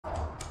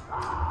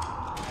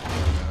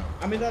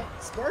I mean, that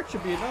spark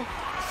should be enough.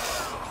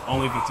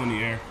 Only if it's in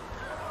the air.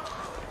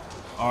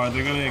 Are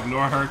they gonna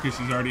ignore her because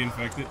she's already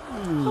infected?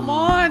 Come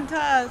on,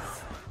 Tess.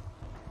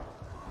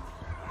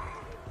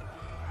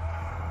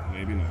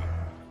 Maybe not.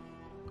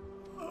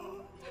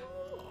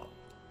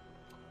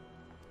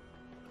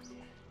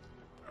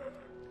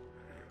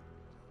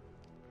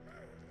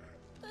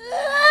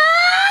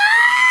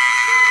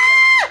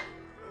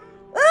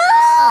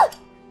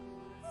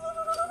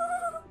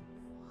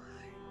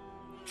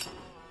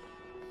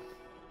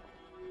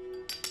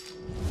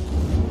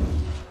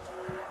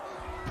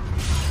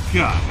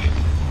 God.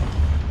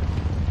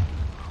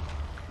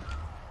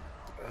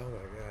 Oh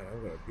my god, I'm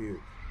gonna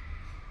puke.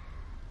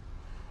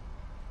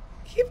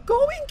 Keep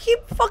going.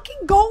 Keep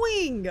fucking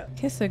going.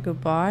 Kiss her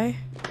goodbye.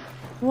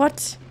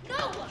 What?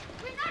 No,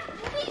 we're not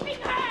leaving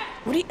her.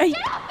 What are you?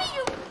 Get off me,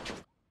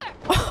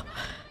 you.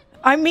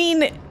 I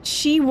mean,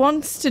 she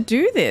wants to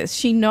do this.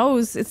 She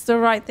knows it's the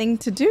right thing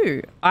to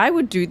do. I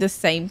would do the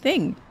same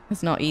thing.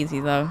 It's not easy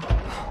though.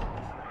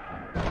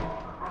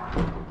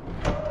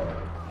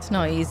 It's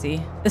not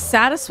easy. The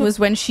saddest was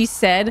when she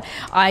said,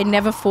 I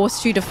never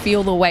forced you to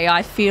feel the way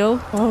I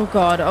feel. Oh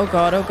God, oh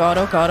God, oh God,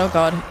 oh God, oh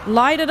God.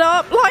 Light it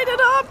up,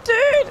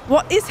 dude.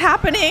 What is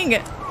happening?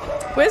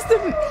 Where's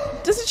the,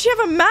 doesn't she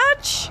have a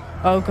match?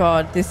 Oh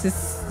God, this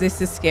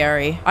is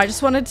scary. I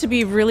just wanted to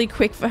be really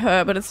quick for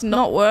her, but it's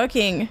not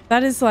working.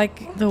 That is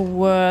like the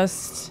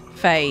worst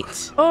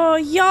fate. Oh,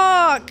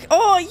 yuck.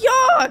 Oh,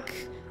 yuck.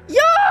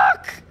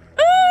 Yuck.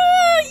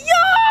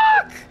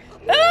 Yuck.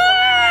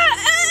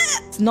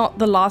 It's not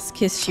the last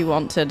kiss she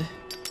wanted.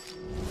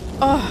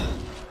 Oh.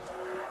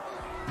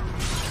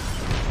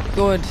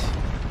 Good.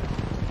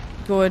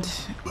 Good.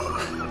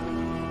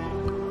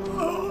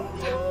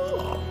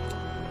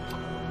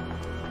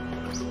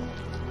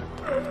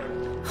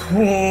 Oh,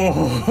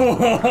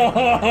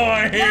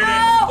 I hate it.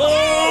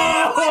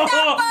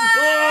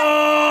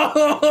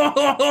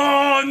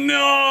 Oh,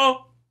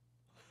 no.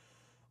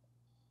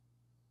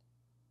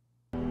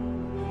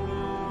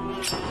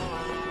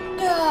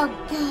 Oh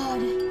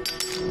God.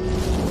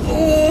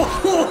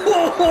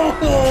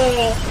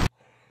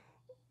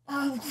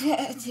 Oh,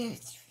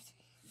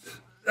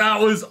 that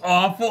was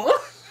awful.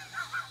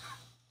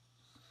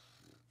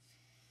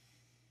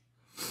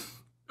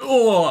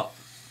 Oh.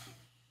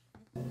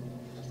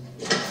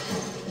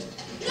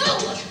 No,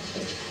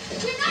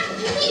 we're not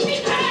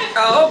leaving her.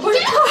 Oh my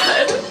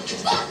God.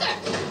 Fucker,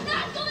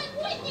 not going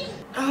with you.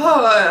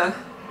 Oh.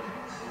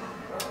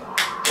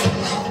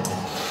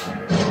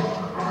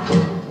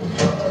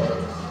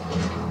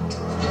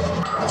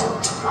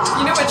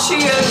 You know what she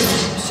is?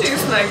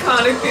 She's an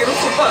iconic,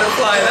 beautiful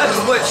butterfly. That is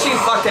what she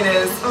fucking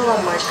is. Oh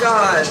my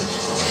God.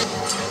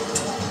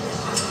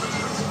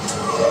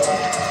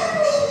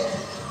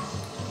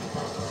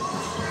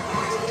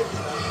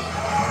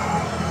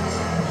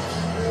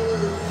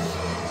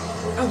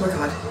 Oh my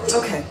God.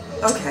 Okay.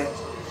 Okay.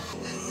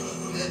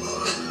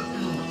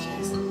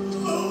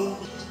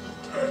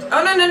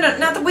 Oh no,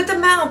 not with the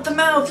mouth. The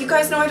mouth. You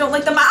guys know I don't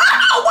like the mouth.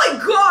 Oh my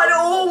God.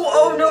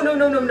 Oh no.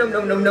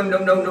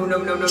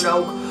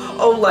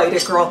 Oh, light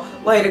it, girl.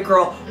 Light it,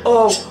 girl.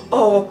 Oh,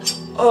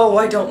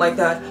 I don't like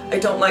that. I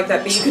don't like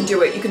that, but you can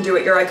do it. You can do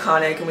it. You're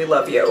iconic and we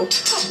love you.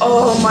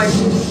 Oh my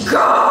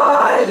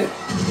God.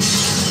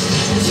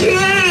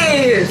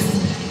 Jeez.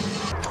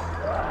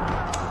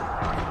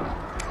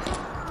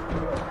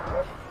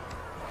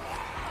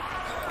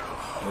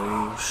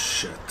 Oh,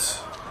 shit.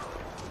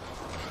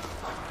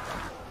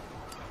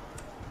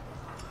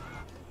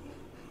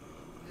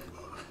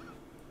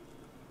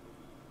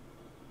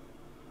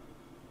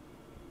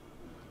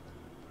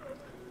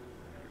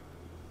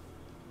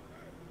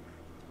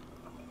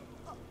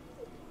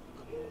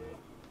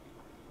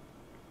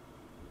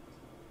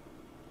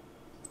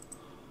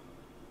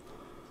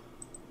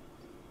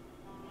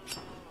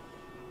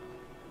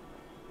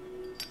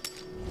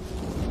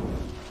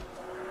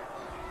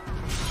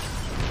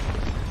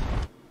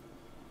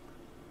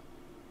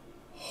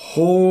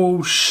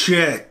 Oh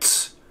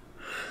shit!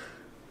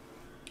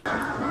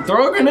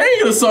 Throw a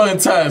grenade or something,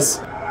 Tess.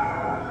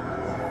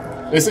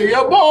 They say,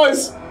 yo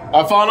boys,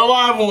 I found a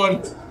live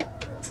one.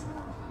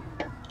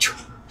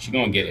 She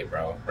gonna get it,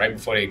 bro. Right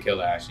before they kill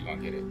her, she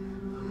gonna get it.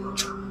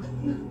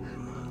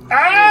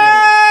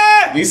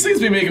 Ah! These things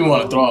be making me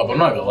want to throw up. I'm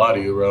not gonna lie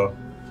to you, bro.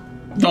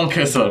 Don't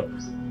kiss her.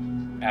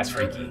 That's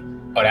freaky.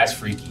 Oh, that's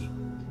freaky.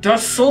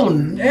 That's so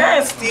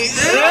nasty.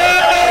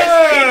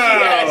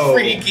 That's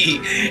freaky.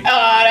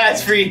 Oh,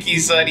 that's freaky,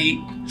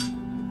 sonny.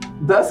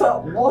 That's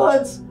not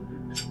what?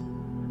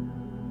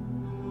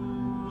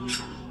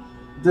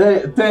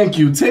 Thank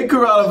you. Take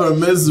her out of her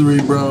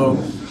misery, bro.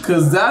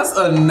 Cause that's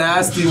a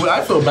nasty way.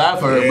 I feel bad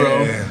for her,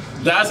 bro.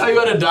 That's how you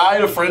gotta die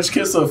in a French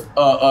kiss of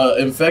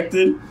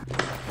infected.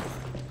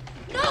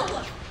 No,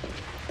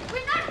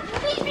 we're not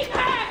leaving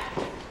her.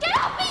 Get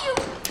off me, you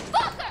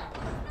fucker.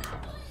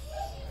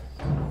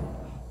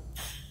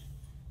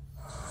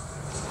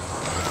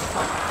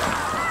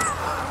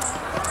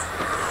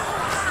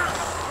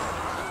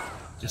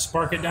 Just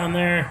spark it down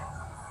there,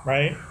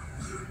 right?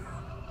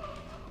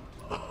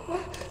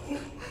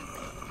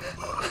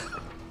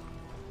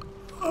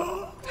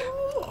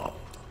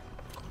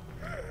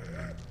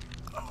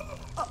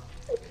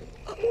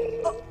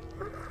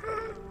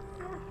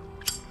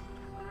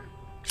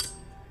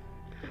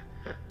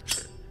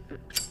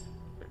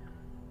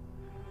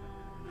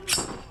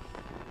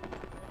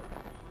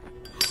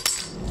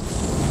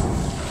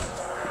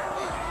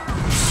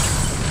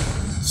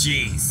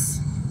 Jeez.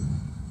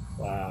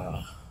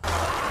 Wow.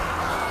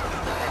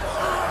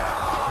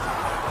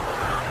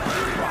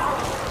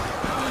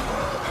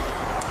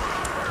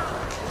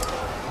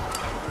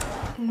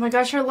 Oh my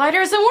gosh, her lighter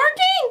isn't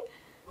working!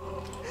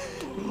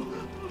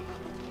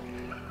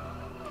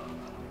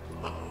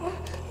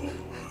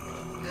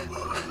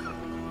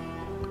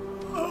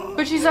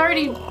 But she's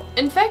already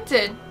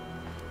infected.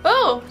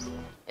 Oh!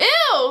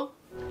 Ew!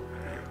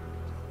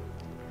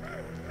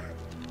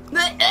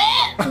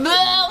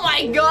 Oh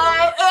my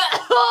god!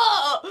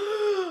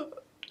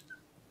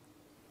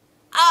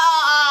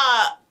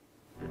 Ah!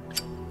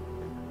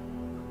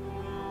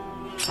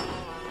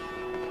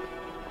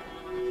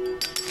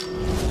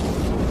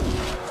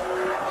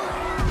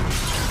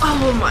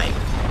 Oh my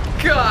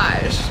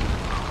gosh!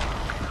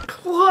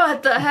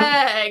 What the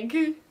heck?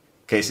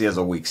 Casey has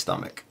a weak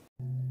stomach.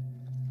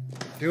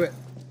 Do it.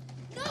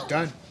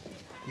 Done.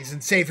 He's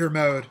in savior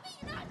mode.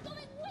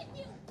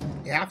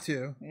 You have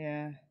to.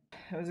 Yeah.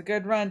 It was a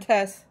good run,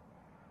 Tess.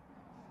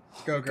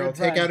 Go, girl. Good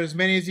Take run. out as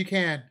many as you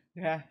can.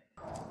 Yeah.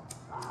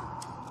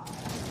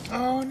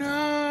 Oh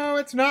no,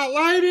 it's not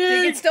lighting.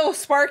 You can still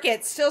spark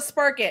it. Still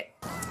spark it.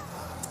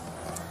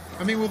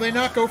 I mean, will they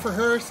not go for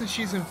her since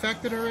she's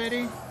infected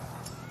already?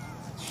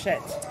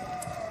 Shit.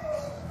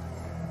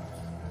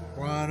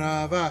 One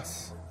of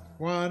us.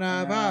 One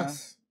of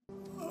us.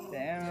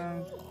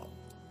 Damn.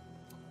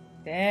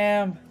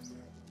 Damn.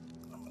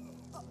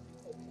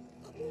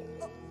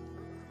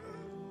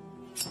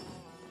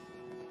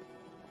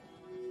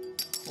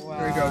 Wow.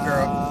 There you go,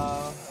 girl.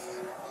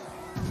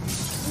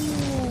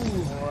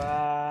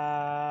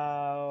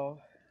 Wow.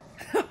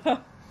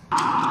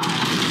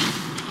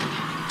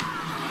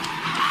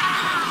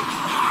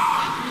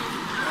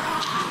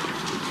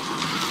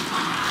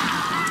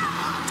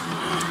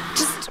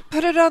 Just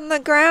put it on the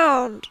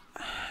ground.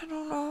 I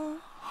don't know.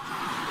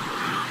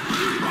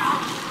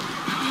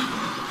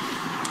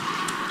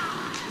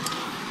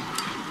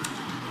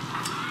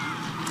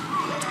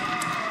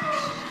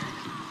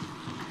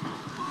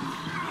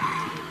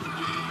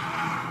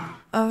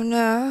 Oh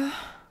no.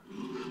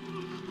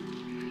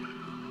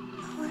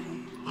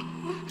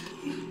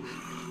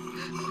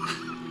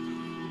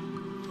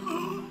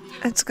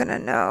 It's gonna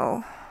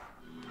know.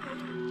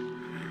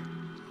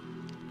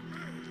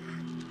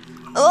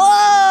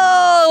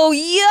 Oh,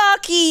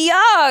 yucky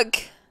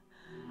yuck.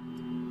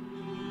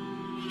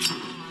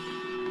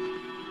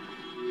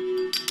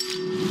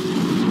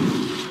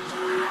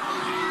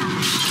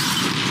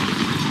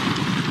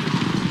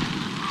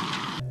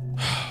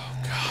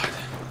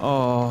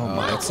 Oh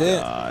my that's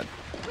it. god.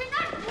 We're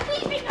not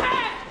leaving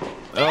her!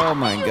 Oh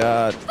my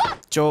god.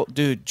 Joel,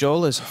 dude,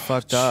 Joel is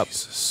fucked up.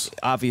 Jesus.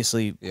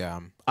 Obviously.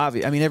 Yeah. I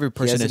mean, every He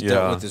person hasn't is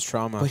dealt with his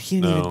trauma. But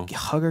he didn't even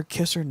hug her,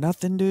 kiss her,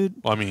 nothing, dude.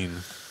 I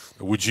mean,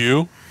 would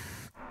you?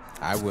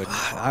 I would.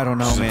 I don't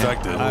know, She's man.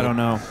 infected. I don't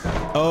know.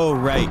 Oh,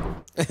 right.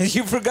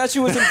 You forgot she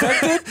was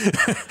infected?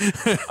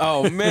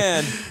 Oh,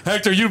 man.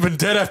 Hector, you've been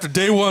dead after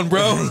day one,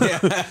 bro.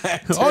 Yeah,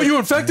 oh, you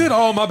infected?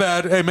 Oh, my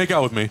bad. Hey, make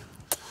out with me.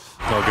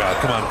 Oh, God.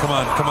 Come on, come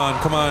on, come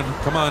on, come on,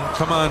 come on,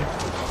 come on.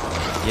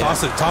 Yeah.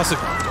 Toss it, toss it.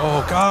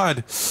 Oh,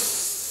 God.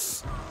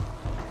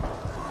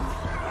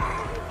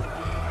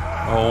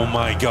 Oh,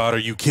 my God. Are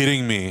you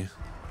kidding me?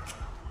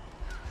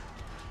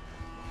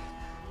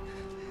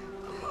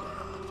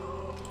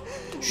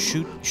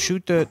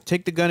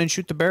 Take the gun and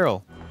shoot the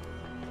barrel.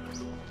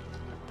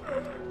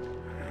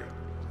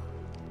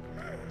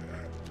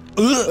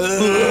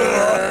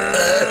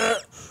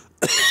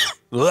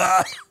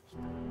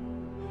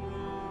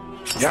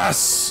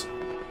 Yes.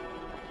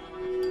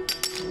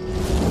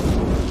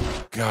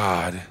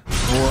 God.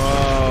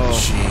 Whoa.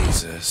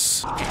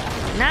 Jesus.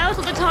 Now's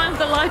not the time for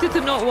the lighter to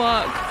not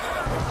work.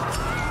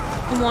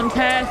 Come on,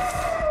 Tess.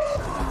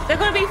 They're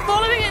gonna be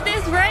following at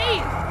this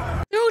rate.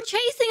 They're all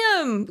chasing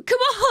them. Come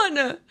on.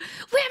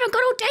 We haven't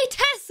got all day,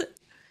 Tess.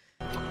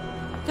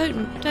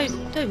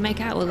 Don't make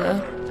out with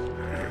her.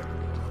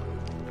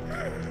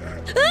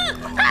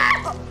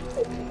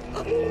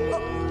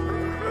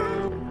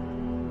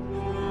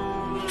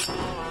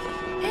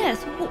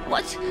 Yes.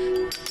 What?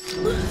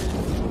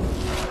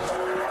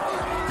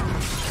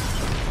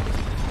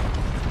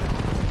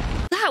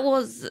 That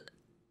was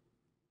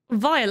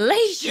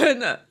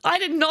violation. I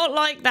did not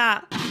like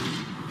that.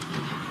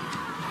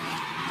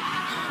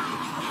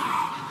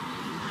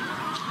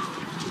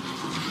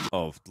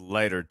 Oh,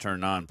 lighter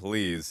turn on,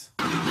 please.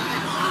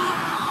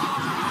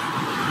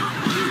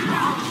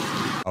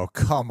 Oh,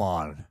 come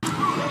on.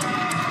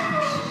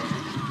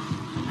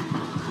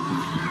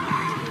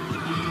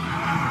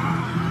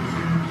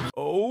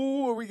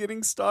 Oh, are we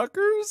getting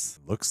stalkers?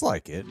 Looks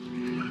like it.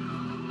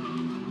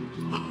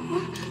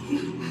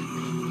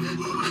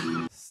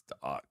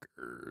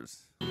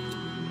 Stalkers.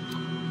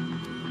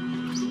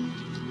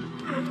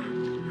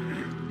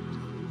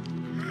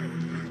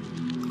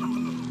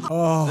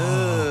 Oh.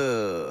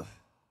 Ugh.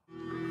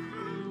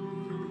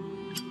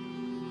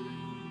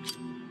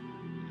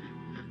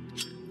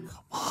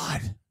 Come on.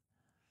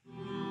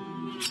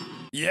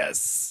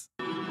 Yes.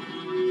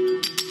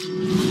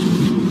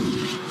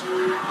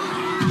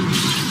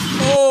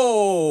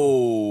 Oh.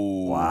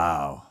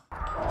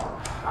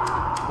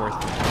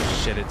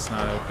 shit, it's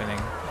not opening.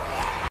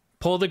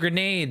 Pull the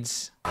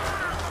grenades.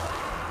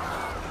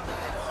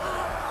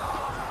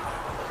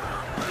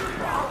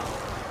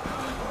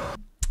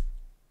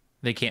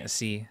 They can't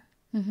see.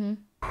 Mm-hmm.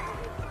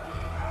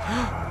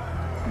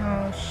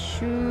 Oh,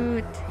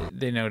 shoot.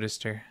 They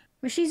noticed her.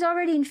 But she's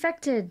already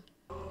infected.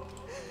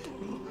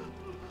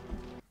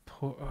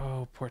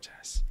 Poor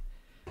Tess.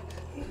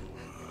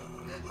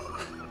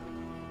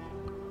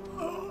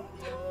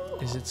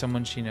 Is it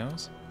someone she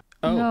knows?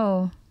 Oh.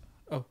 No.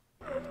 Oh.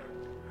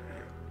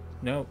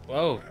 No.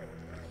 Oh.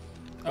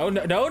 Oh,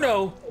 no, no,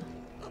 no.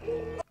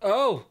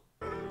 Oh.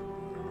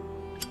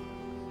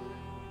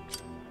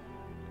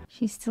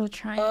 She's still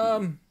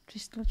trying.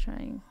 She's still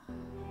trying.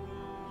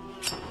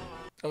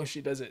 Oh,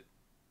 she does it.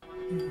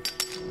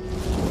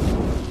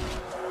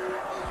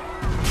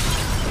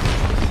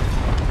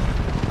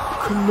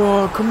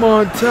 Come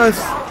on, Tess.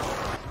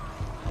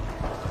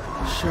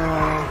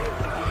 Shaw.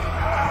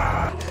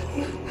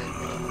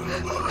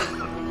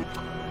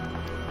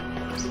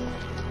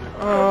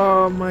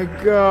 Oh my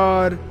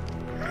god.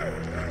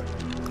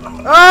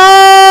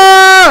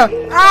 Ah!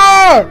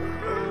 Ah!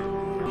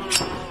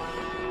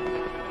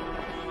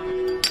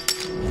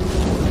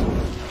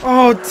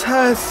 Oh,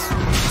 Tess.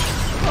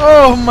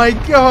 Oh my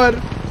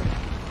god.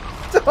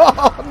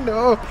 Oh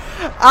no.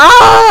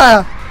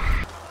 Ah!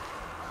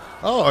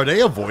 Oh, are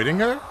they avoiding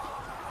her?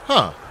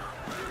 Huh.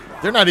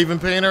 They're not even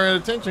paying her any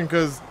attention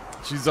because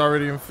she's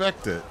already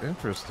infected.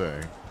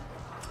 Interesting.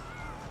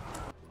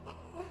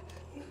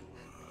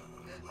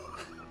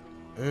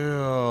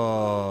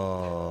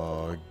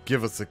 Ew.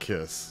 Give us a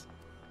kiss.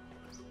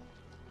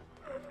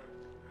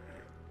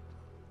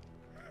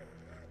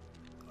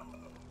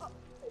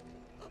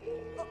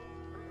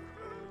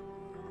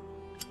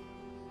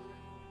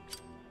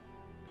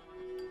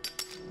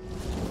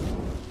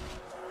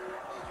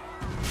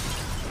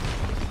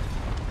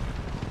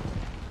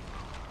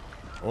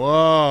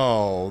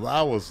 Whoa,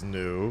 that was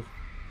new.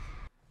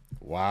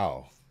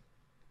 Wow.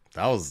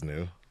 That was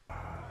new.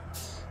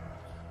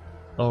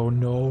 Oh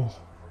no.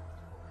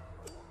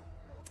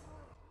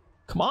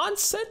 Come on,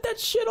 set that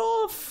shit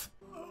off.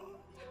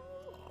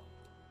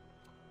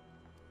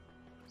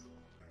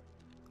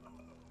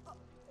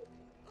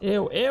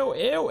 Ew, ew,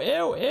 ew,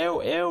 ew,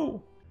 ew,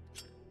 ew.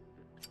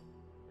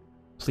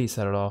 Please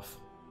set it off.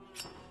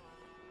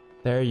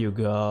 There you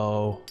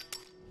go.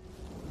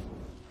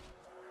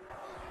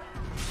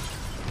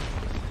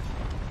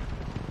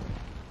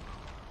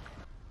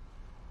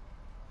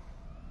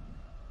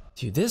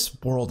 Dude,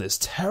 this world is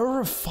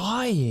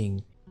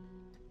terrifying.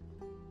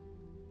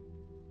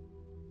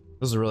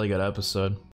 This is a really good episode.